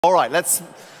All right, let's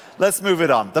move it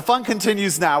on. The fun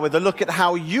continues now with a look at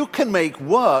how you can make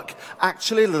work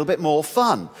actually a little bit more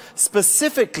fun.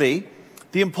 Specifically,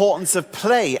 the importance of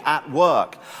play at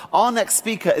work. Our next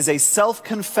speaker is a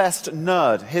self-confessed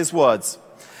nerd. His words.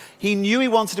 He knew he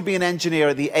wanted to be an engineer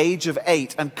at the age of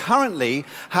 8 and currently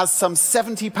has some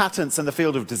 70 patents in the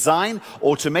field of design,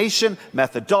 automation,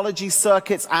 methodology,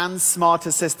 circuits, and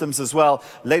smarter systems as well.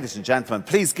 Ladies and gentlemen,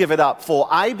 please give it up for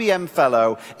IBM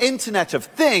fellow, Internet of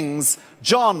Things,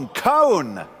 John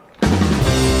Cohn.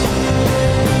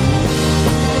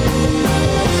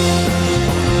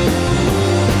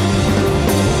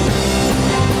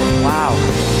 Wow.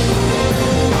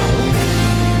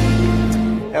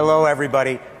 Hello,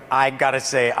 everybody. I gotta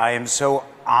say, I am so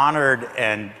honored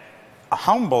and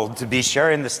humbled to be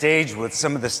sharing the stage with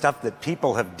some of the stuff that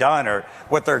people have done or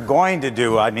what they're going to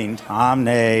do. I mean,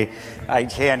 I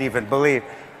can't even believe.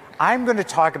 I'm going to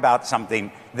talk about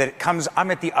something that I'm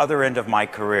at the other end of my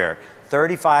career.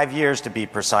 35 years to be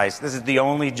precise. This is the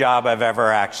only job I've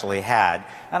ever actually had.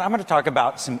 And I'm going to talk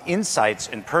about some insights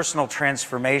in personal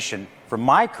transformation from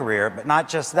my career, but not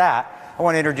just that. I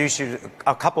want to introduce you to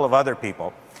a couple of other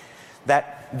people.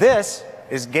 This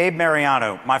is Gabe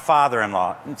Mariano, my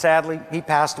father-in-law. And sadly, he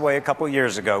passed away a couple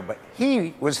years ago, but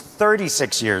he was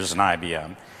 36 years in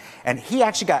IBM. And he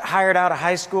actually got hired out of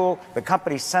high school. The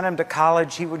company sent him to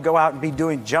college. He would go out and be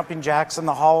doing jumping jacks in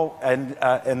the hall and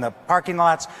in the parking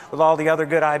lots with all the other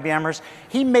good IBMers.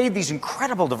 He made these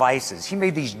incredible devices. He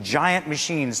made these giant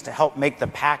machines to help make the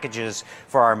packages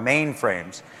for our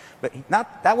mainframes. But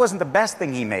that wasn't the best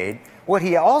thing he made. What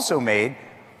he also made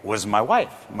was my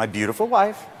wife, my beautiful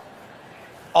wife,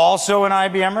 also an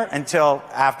IBMer, until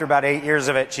after about 8 years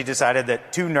of it, she decided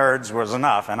that 2 nerds was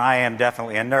enough, and I am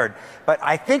definitely a nerd. But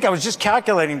I think I was just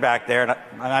calculating back there, and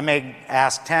I may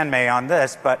ask Tanmay on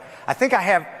this, but I think I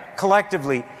have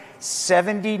collectively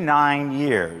 79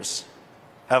 years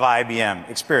of IBM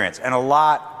experience, and a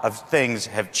lot of things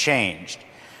have changed.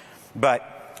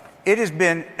 But it has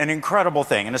been an incredible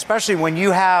thing, and especially when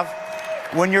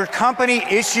your company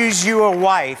issues you a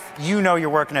wife, you know you're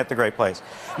working at the great place.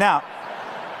 Now,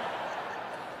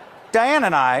 Diane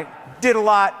and I did a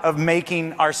lot of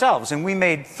making ourselves, and we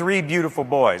made 3 beautiful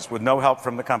boys with no help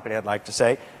from the company, I'd like to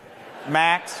say.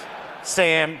 Max,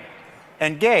 Sam,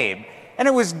 and Gabe. And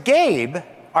it was Gabe,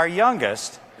 our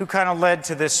youngest, who kind of led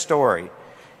to this story.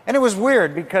 And it was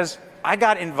weird because I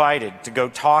got invited to go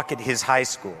talk at his high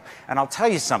school. And I'll tell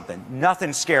you something, nothing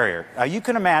scarier. Now, you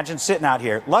can imagine sitting out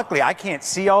here. Luckily, I can't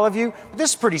see all of you, but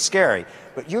this is pretty scary.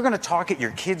 But you're going to talk at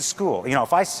your kid's school. You know,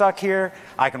 if I suck here,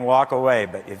 I can walk away.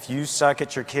 But if you suck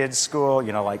at your kid's school,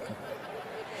 you know, like...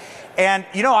 And,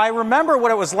 you know, I remember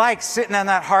what it was like sitting on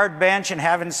that hard bench and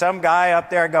having some guy up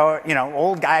there go, you know,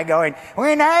 old guy going,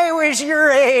 "When I was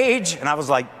your age." And I was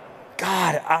like,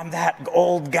 God, I'm that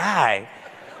old guy.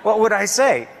 What would I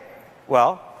say?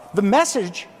 Well, the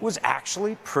message was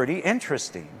actually pretty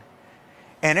interesting.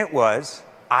 And it was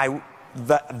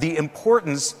the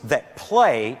importance that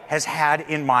play has had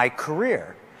in my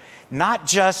career. Not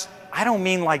just, I don't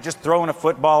mean like just throwing a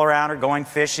football around or going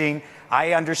fishing.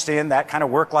 I understand that kind of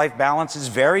work-life balance is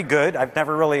very good. I've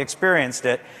never really experienced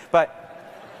it. But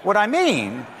what I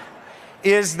mean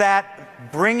is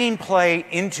that bringing play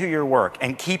into your work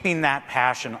and keeping that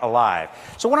passion alive.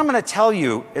 So what I'm going to tell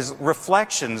you is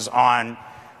reflections on,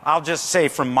 I'll just say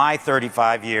from my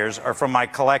 35 years or from my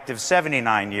collective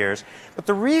 79 years. But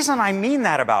the reason I mean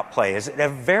that about play is at a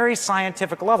very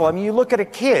scientific level. I mean, you look at a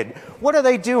kid, what are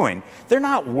they doing? They're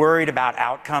not worried about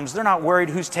outcomes. They're not worried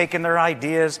who's taking their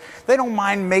ideas. They don't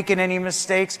mind making any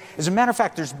mistakes. As a matter of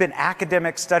fact, there's been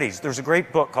academic studies. There's a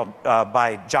great book called,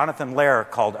 by Jonathan Lehrer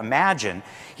called Imagine.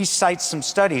 He cites some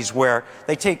studies where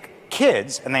they take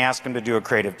kids and they ask them to do a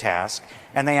creative task,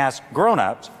 and they ask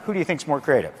grown-ups, who do you think's more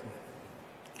creative?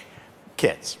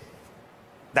 Kids.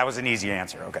 That was an easy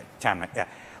answer. Okay, 10 minutes. Yeah.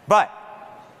 But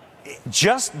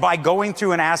just by going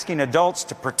through and asking adults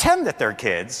to pretend that they're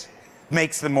kids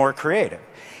makes them more creative.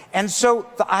 And so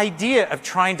the idea of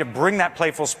trying to bring that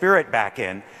playful spirit back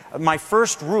in, my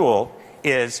first rule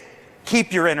is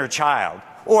keep your inner child.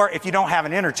 Or if you don't have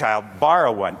an inner child,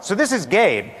 borrow one. So this is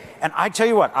Gabe, and I tell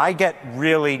you what, I get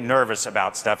really nervous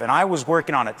about stuff, and I was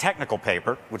working on a technical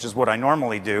paper, which is what I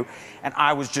normally do, and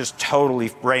I was just totally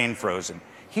brain frozen.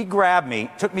 He grabbed me,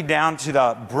 took me down to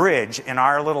the bridge in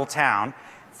our little town,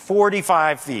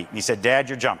 45 feet, and he said, "Dad,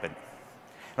 you're jumping."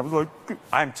 And I was like,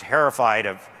 I'm terrified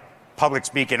of public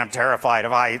speaking, I'm terrified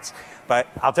of heights, but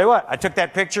I'll tell you what, I took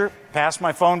that picture, passed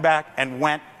my phone back, and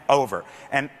went over.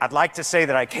 And I'd like to say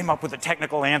that I came up with a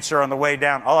technical answer on the way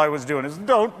down. All I was doing is,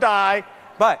 don't die.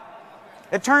 But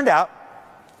it turned out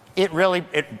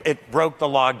it broke the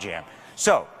logjam.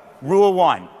 So, rule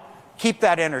one, keep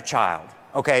that inner child,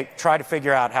 okay? Try to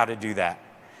figure out how to do that.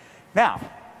 Now,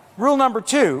 rule number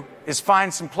two is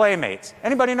find some playmates.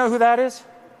 Anybody know who that is?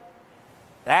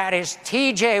 That is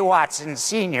T.J. Watson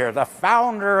Sr., the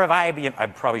founder of IBM. I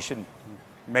probably shouldn't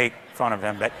make fun of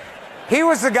him, but he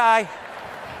was the guy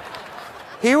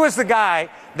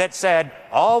that said,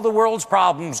 all the world's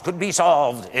problems could be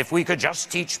solved if we could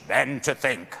just teach men to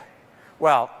think.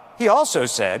 Well, he also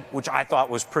said, which I thought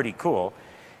was pretty cool,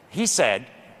 he said,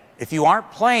 if you aren't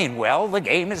playing well, the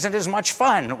game isn't as much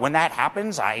fun. When that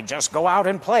happens, I just go out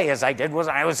and play as I did when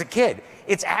I was a kid.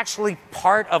 It's actually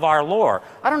part of our lore.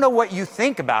 I don't know what you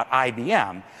think about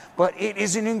IBM, but it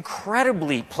is an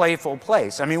incredibly playful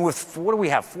place. I mean, with, what do we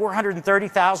have,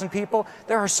 430,000 people?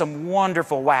 There are some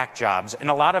wonderful whack jobs, and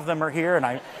a lot of them are here, and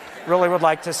I really would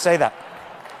like to say that.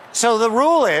 So the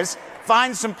rule is,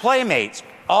 find some playmates.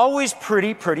 Always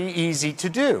pretty easy to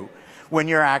do when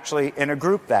you're actually in a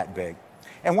group that big.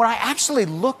 And when I actually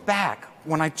look back,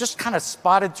 when I just kind of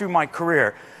spotted through my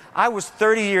career, I was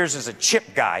 30 years as a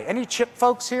chip guy. Any chip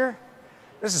folks here?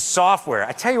 This is software.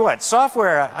 I tell you what,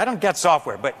 software, I don't get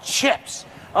software, but chips,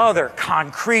 oh, they're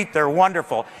concrete, they're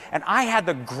wonderful. And I had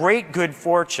the great good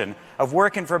fortune of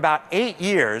working for about 8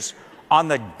 years on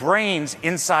the brains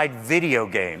inside video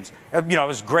games. You know, it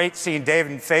was great seeing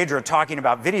David and Phaedra talking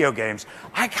about video games.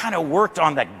 I kind of worked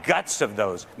on the guts of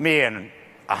those, me and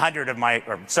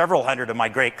several hundred of my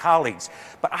great colleagues.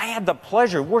 But I had the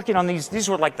pleasure working on these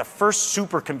were like the first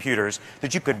supercomputers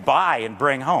that you could buy and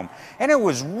bring home. And it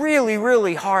was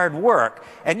really hard work.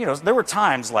 And you know, there were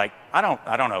times like, I don't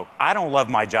know, I don't love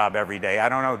my job every day. I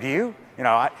don't know, do you? You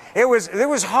know, it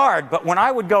was hard, but when I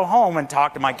would go home and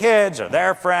talk to my kids or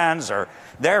their friends,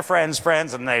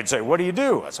 and they'd say, what do you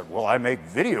do? I said, well, I make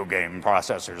video game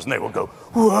processors. And they would go,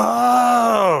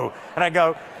 whoa! And I'd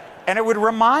go, and it would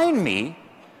remind me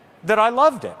that I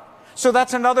loved it. So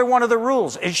that's another one of the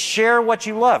rules, is share what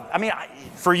you love. I mean,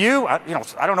 for you, you know,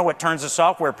 I don't know what turns a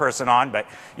software person on, but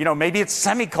you know, maybe it's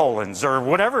semicolons or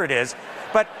whatever it is.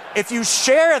 But if you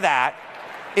share that,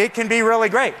 it can be really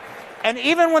great. And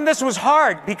even when this was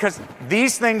hard, because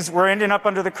these things were ending up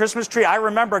under the Christmas tree, I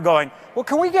remember going, well,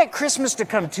 can we get Christmas to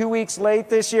come 2 weeks late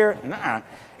this year? Nuh-uh.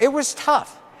 It was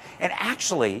tough. And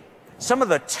actually, some of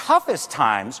the toughest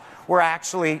times were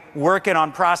actually working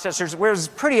on processors where it was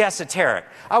pretty esoteric.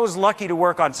 I was lucky to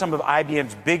work on some of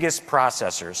IBM's biggest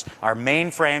processors, our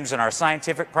mainframes and our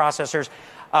scientific processors.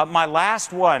 My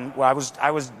last one, well,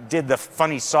 I did the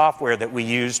funny software that we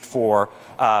used for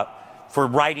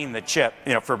writing the chip,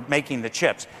 you know, for making the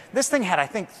chips. This thing had, I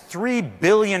think, 3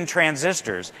 billion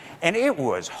transistors, and it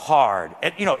was hard.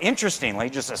 You know, interestingly,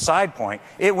 just a side point,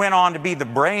 it went on to be the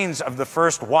brains of the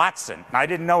first Watson. I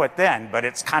didn't know it then, but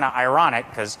it's kind of ironic,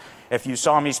 because if you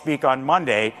saw me speak on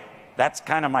Monday, that's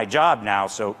kind of my job now,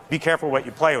 so be careful what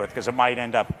you play with, because it might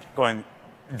end up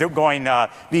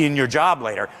being your job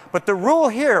later. But the rule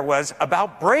here was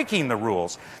about breaking the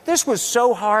rules. This was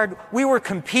so hard, we were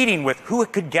competing with who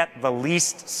could get the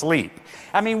least sleep.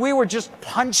 I mean, we were just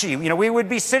punchy. You know, we would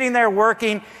be sitting there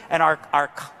working, and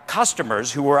our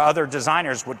customers, who were other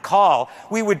designers, would call.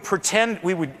 We would pretend,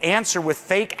 we would answer with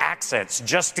fake accents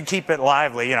just to keep it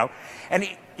lively, you know. And,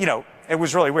 you know, it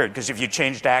was really weird, because if you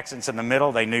changed accents in the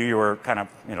middle, they knew you were kind of,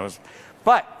 you know.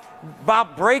 But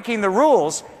about breaking the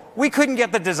rules, we couldn't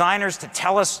get the designers to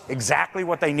tell us exactly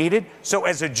what they needed, so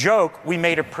as a joke, we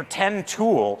made a pretend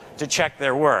tool to check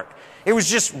their work. It was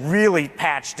just really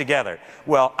patched together.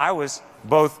 Well, I was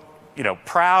both, you know,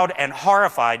 proud and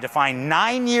horrified to find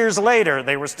 9 years later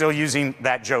they were still using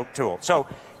that joke tool. So,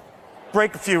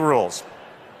 break a few rules.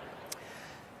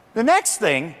 The next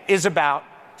thing is about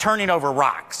turning over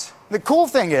rocks. The cool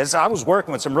thing is, I was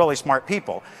working with some really smart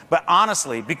people, but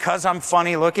honestly, because I'm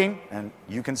funny looking, and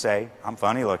you can say I'm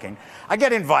funny looking, I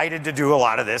get invited to do a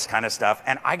lot of this kind of stuff,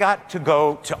 and I got to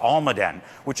go to Almaden,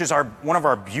 which is one of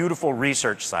our beautiful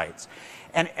research sites.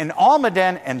 And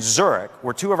Almaden and Zurich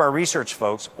were two of our research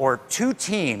folks, or two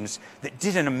teams that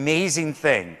did an amazing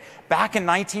thing. Back in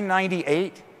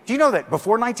 1998, do you know that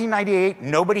before 1998,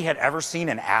 nobody had ever seen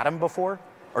an atom before,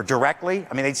 or directly?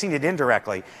 I mean, they'd seen it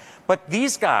indirectly. But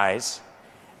these guys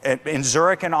in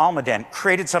Zurich and Almaden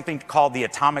created something called the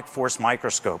atomic force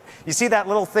microscope. You see that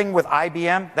little thing with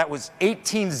IBM? That was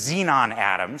 18 xenon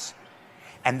atoms,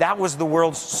 and that was the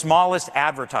world's smallest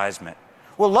advertisement.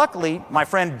 Well, luckily, my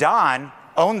friend Don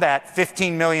owned that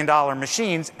 $15 million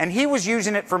machines, and he was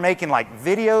using it for making like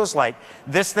videos like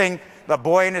this thing, The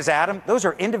Boy and His Atom. Those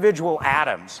are individual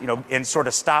atoms, you know, in sort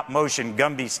of stop motion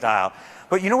Gumby style.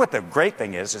 But you know what the great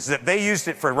thing is that they used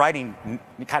it for writing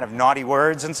kind of naughty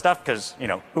words and stuff, because, you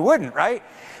know, who wouldn't, right?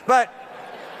 But,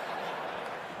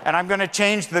 and I'm going to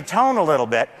change the tone a little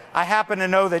bit. I happen to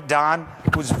know that Don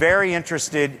was very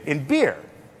interested in beer.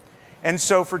 And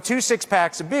so for 2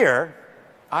 6-packs of beer,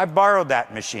 I borrowed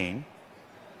that machine.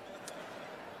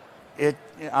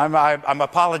 I'm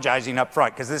apologizing up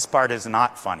front because this part is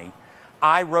not funny.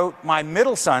 I wrote my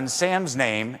middle son, Sam's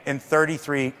name in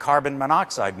 33 carbon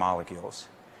monoxide molecules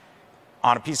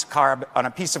on a piece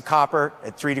of copper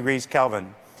at 3 degrees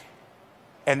Kelvin.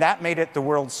 And that made it the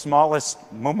world's smallest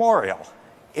memorial.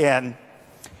 And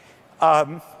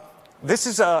this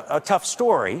is a tough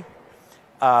story.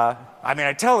 I mean,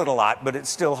 I tell it a lot, but it's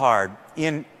still hard.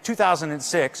 In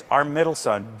 2006, our middle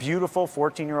son, beautiful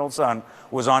 14-year-old son,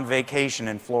 was on vacation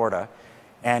in Florida.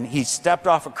 And he stepped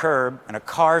off a curb, and a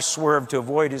car swerved to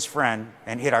avoid his friend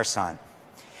and hit our son.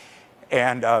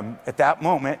 And at that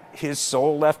moment, his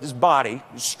soul left his body,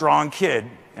 a strong kid,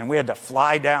 and we had to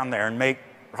fly down there and make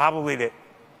probably the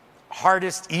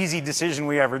hardest, easy decision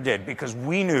we ever did, because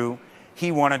we knew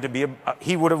he wanted to be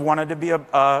he would have wanted to be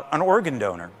an organ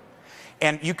donor.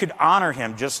 And you could honor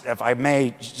him, just if I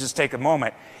may just take a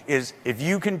moment, is if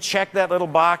you can check that little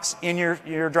box in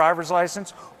your driver's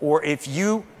license, or if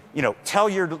you tell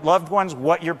your loved ones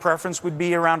what your preference would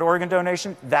be around organ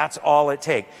donation, that's all it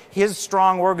takes. His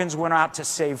strong organs went out to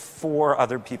save 4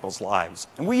 other people's lives.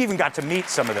 And we even got to meet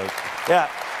some of those. Yeah.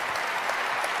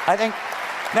 I think,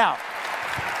 now,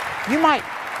 you might,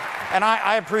 and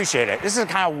I appreciate it. This is a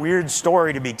kind of weird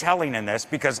story to be telling in this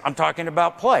because I'm talking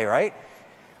about play, right?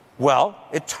 Well,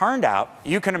 it turned out,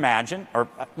 you can imagine, or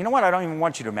you know what, I don't even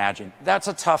want you to imagine. That's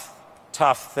a tough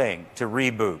thing to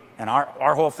reboot. And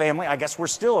our whole family, I guess we're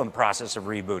still in the process of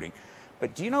rebooting.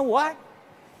 But do you know what?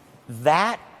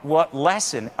 What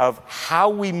lesson of how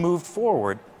we moved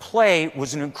forward, play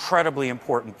was an incredibly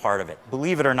important part of it,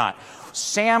 believe it or not.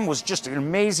 Sam was just an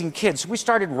amazing kid, so we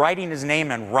started writing his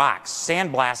name in rocks,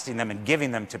 sandblasting them and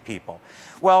giving them to people.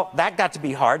 Well, that got to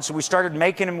be hard, so we started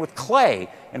making him with clay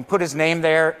and put his name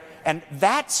there, and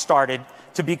that started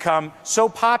to become so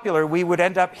popular we would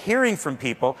end up hearing from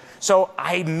people. So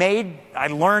I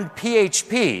learned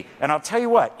PHP, and I'll tell you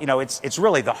what, it's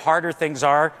really the harder things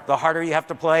are, the harder you have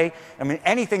to play. I mean,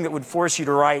 anything that would force you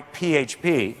to write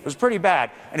PHP was pretty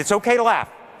bad, and it's okay to laugh.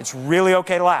 It's really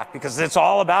okay to laugh because it's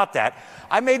all about that.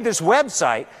 I made this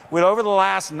website with, over the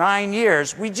last 9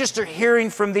 years, we just are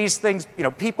hearing from these things.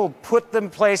 People put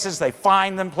them places, they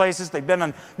find them places. They've been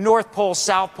on North Pole,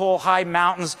 South Pole, high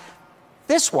mountains.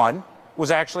 This one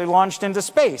was actually launched into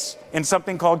space in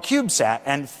something called CubeSat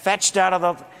and fetched out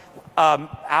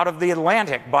of the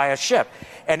Atlantic by a ship.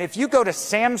 And if you go to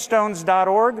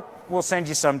samstones.org, we'll send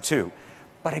you some too.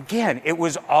 But again, it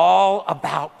was all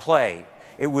about play.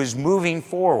 It was moving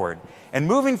forward. And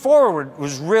moving forward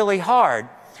was really hard.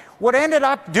 What I ended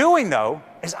up doing, though,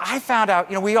 is I found out,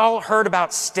 we all heard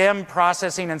about STEM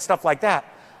processing and stuff like that.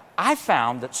 I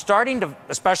found that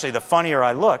especially the funnier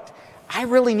I looked, I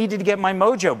really needed to get my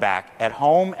mojo back at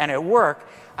home and at work.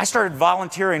 I started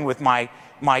volunteering with my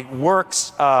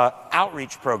work's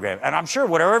outreach program. And I'm sure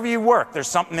wherever you work, there's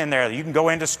something in there that you can go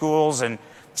into schools and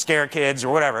scare kids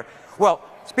or whatever. Well,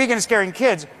 speaking of scaring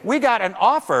kids, we got an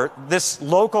offer. This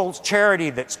local charity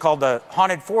that's called the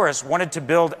Haunted Forest wanted to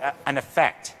build an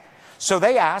effect. So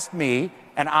they asked me,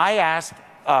 and I asked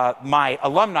my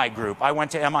alumni group. I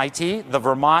went to MIT, the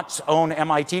Vermont's own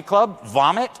MIT club,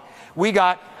 Vomit.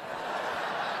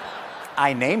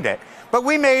 I named it. But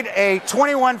we made a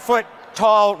 21-foot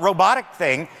tall robotic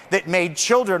thing that made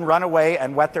children run away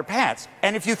and wet their pants.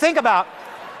 And if you think about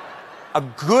a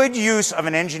good use of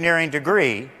an engineering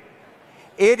degree,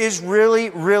 it is really,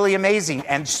 really amazing.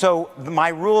 And so my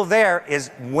rule there is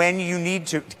when you need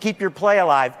to keep your play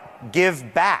alive,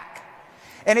 give back.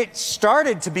 And it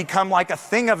started to become like a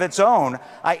thing of its own.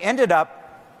 I ended up,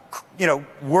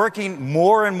 working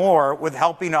more and more with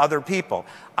helping other people.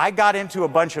 I got into a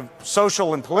bunch of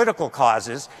social and political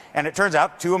causes, and it turns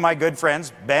out 2 of my good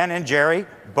friends, Ben and Jerry,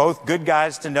 both good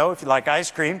guys to know if you like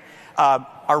ice cream,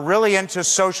 are really into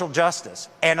social justice.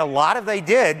 And a lot of they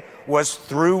did was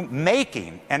through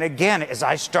making. And again, as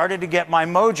I started to get my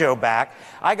mojo back,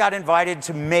 I got invited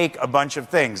to make a bunch of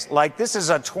things. Like this is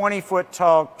a 20-foot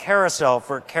tall carousel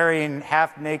for carrying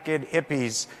half-naked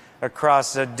hippies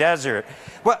across a desert.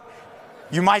 Well,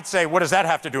 you might say, what does that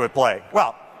have to do with play?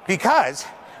 Well, because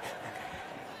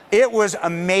it was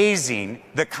amazing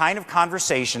the kind of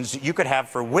conversations that you could have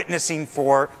for witnessing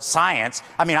for science.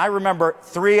 I mean, I remember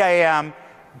 3 a.m.,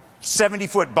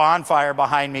 70-foot bonfire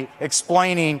behind me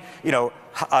explaining,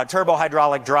 turbo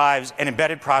hydraulic drives and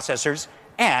embedded processors,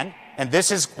 and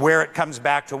this is where it comes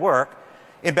back to work,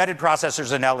 embedded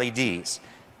processors and LEDs.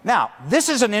 Now, this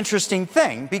is an interesting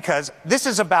thing because this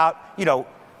is about,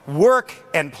 work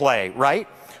and play, right?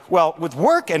 Well, with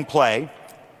work and play,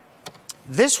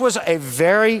 this was a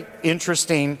very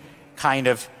interesting kind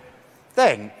of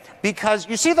thing because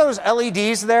you see those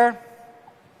LEDs there?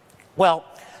 Well,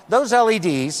 those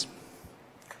LEDs,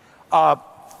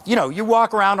 you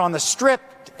walk around on the strip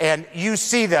and you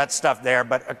see that stuff there,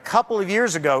 but a couple of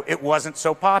years ago, it wasn't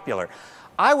so popular.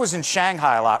 I was in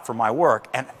Shanghai a lot for my work,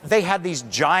 and they had these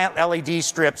giant LED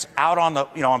strips out on the,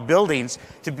 on buildings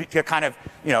to kind of,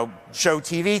 show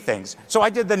TV things. So I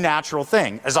did the natural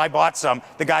thing. As I bought some,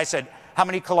 the guy said, "How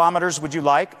many kilometers would you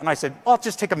like?" And I said, "Well, I'll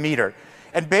just take a meter."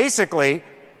 And basically,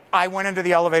 I went into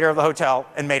the elevator of the hotel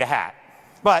and made a hat.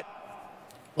 But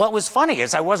what was funny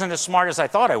is I wasn't as smart as I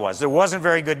thought I was. There wasn't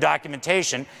very good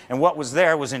documentation, and what was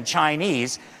there was in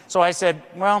Chinese. So I said,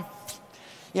 well,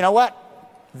 you know what?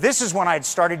 This is when I'd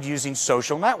started using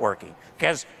social networking.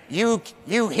 Because you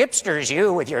hipsters,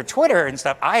 you with your Twitter and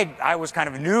stuff, I was kind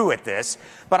of new at this.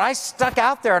 But I stuck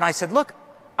out there and I said, look,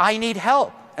 I need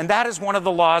help. And that is one of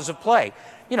the laws of play.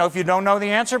 If you don't know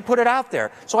the answer, put it out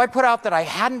there. So I put out that I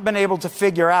hadn't been able to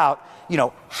figure out,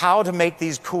 how to make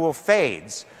these cool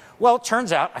fades. Well, it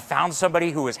turns out I found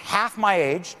somebody who was half my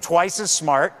age, twice as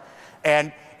smart,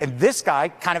 and this guy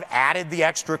kind of added the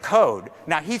extra code.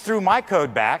 Now, he threw my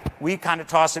code back. We kind of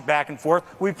tossed it back and forth.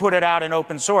 We put it out in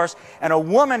open source, and a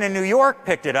woman in New York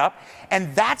picked it up,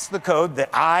 and that's the code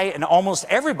that I and almost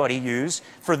everybody use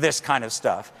for this kind of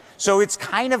stuff. So it's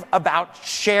kind of about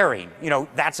sharing.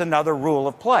 That's another rule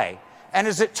of play. And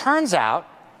as it turns out,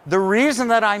 the reason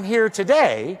that I'm here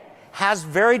today has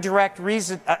very direct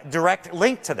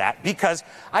link to that, because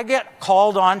I get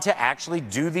called on to actually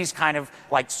do these kind of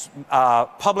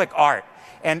public art.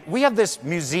 And we have this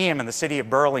museum in the city of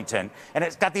Burlington, and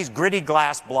it's got these gritty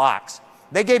glass blocks.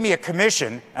 They gave me a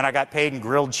commission, and I got paid in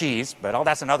grilled cheese, but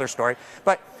that's another story.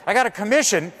 But I got a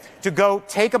commission to go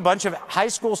take a bunch of high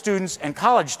school students and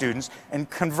college students and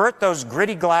convert those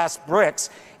gritty glass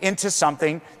bricks into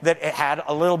something that it had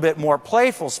a little bit more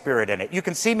playful spirit in it. You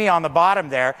can see me on the bottom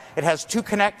there. It has 2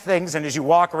 Connect things, and as you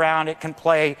walk around, it can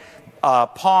play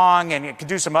Pong, and it can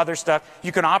do some other stuff.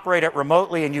 You can operate it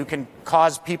remotely, and you can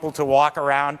cause people to walk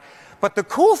around. But the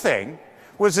cool thing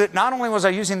was that not only was I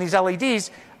using these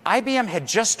LEDs, IBM had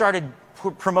just started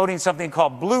promoting something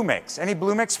called Bluemix. Any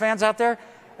Bluemix fans out there?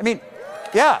 I mean,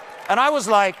 yeah. And I was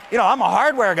like, I'm a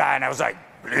hardware guy, and I was like,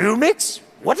 Bluemix?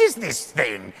 What is this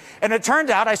thing? And it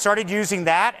turned out I started using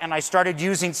that, and I started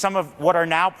using some of what are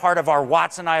now part of our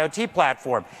Watson IoT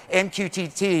platform,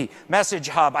 MQTT, Message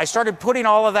Hub. I started putting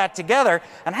all of that together,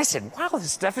 and I said, wow,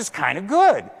 this stuff is kind of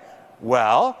good.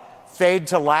 Well, fade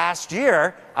to last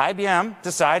year, IBM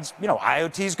decides,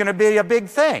 IoT is going to be a big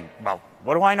thing. Well,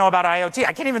 what do I know about IoT?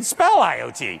 I can't even spell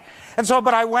IoT. And so,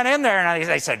 but I went in there, and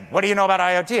they said, what do you know about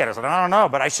IoT? And I said, I don't know,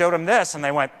 but I showed them this, and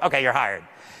they went, okay, you're hired.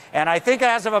 And I think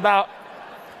as of about,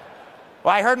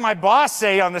 well, I heard my boss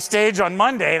say on the stage on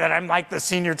Monday that I'm like the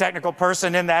senior technical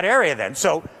person in that area then.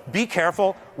 So be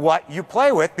careful what you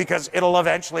play with, because it'll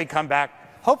eventually come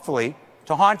back, hopefully,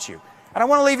 to haunt you. And I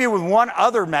want to leave you with one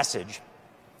other message,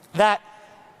 that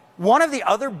one of the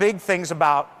other big things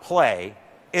about play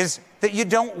is that you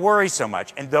don't worry so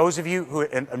much. And those of you who,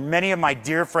 and many of my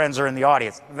dear friends are in the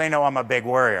audience, they know I'm a big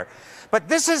worrier. But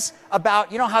this is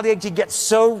about, how they get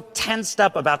so tensed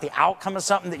up about the outcome of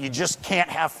something that you just can't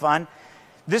have fun?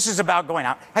 This is about going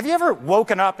out. Have you ever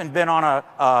woken up and been on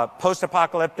a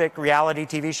post-apocalyptic reality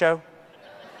TV show?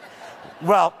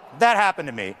 Well, that happened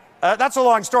to me. That's a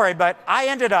long story, but I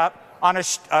ended up on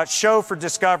a show for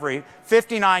Discovery,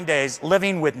 59 days,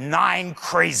 living with 9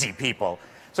 crazy people.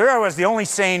 So here I was, the only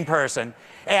sane person.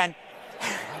 And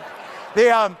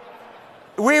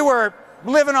we were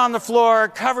living on the floor,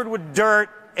 covered with dirt.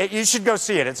 You should go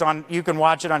see it. You can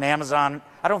watch it on Amazon.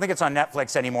 I don't think it's on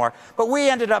Netflix anymore. But we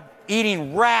ended up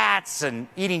eating rats and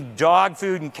eating dog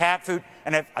food and cat food.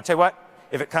 And I'll tell you what,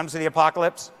 if it comes to the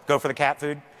apocalypse, go for the cat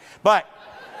food. But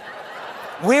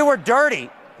we were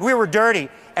dirty. We were dirty.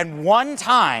 And one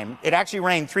time, it actually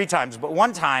rained 3 times, but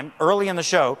one time, early in the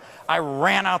show, I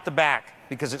ran out the back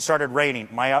because it started raining.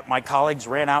 My colleagues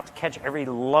ran out to catch every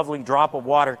lovely drop of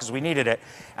water because we needed it.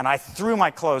 And I threw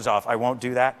my clothes off. I won't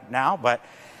do that now, but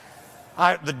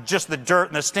just the dirt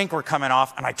and the stink were coming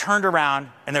off. And I turned around,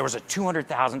 and there was a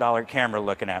 $200,000 camera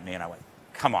looking at me. And I went,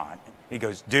 come on. He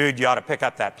goes, dude, you ought to pick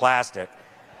up that plastic.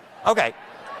 Okay,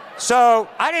 so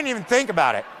I didn't even think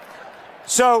about it.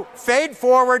 So fade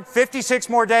forward 56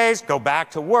 more days, go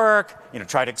back to work,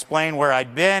 try to explain where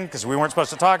I'd been because we weren't supposed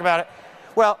to talk about it.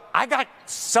 Well, I got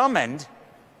summoned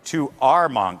to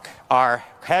our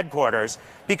headquarters,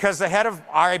 because the head of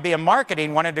IBM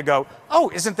marketing wanted to go,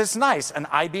 oh, isn't this nice? An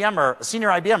IBMer, a senior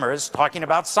IBMer is talking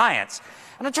about science.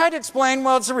 And I tried to explain,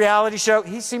 well, it's a reality show.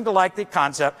 He seemed to like the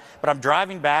concept, but I'm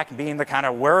driving back and being the kind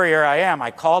of worrier I am,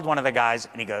 I called one of the guys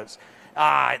and he goes,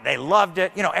 they loved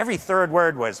it. Every third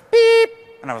word was beep.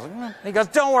 And I was like, and he goes,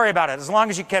 don't worry about it, as long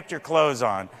as you kept your clothes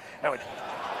on.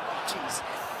 Jeez.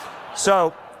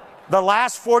 So the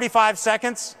last 45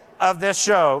 seconds of this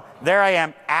show, there I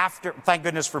am after, thank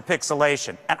goodness for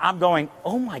pixelation. And I'm going,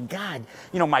 oh my God,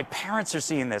 my parents are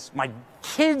seeing this. My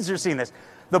kids are seeing this.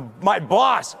 My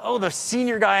boss, the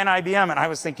senior guy in IBM. And I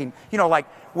was thinking, like,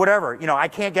 whatever, I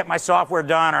can't get my software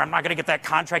done, or I'm not going to get that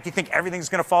contract. You think everything's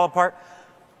going to fall apart?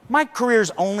 My career's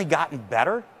only gotten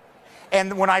better.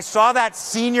 And when I saw that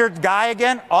senior guy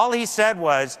again, all he said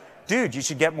was, dude, you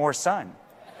should get more sun.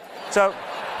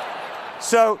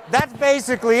 So that's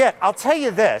basically it. I'll tell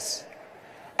you this.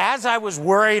 As I was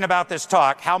worrying about this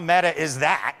talk, how meta is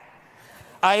that?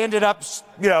 I ended up,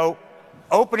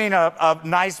 opening a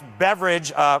nice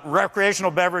beverage,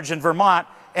 recreational beverage in Vermont.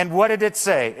 And what did it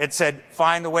say? It said,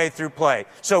 find the way through play.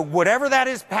 So whatever that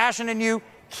is, passion in you,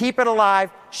 keep it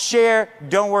alive, share,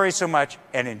 don't worry so much,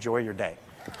 and enjoy your day.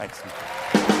 Thanks.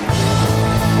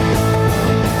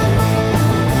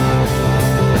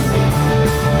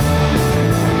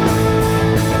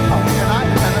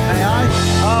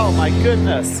 Oh my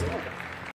goodness.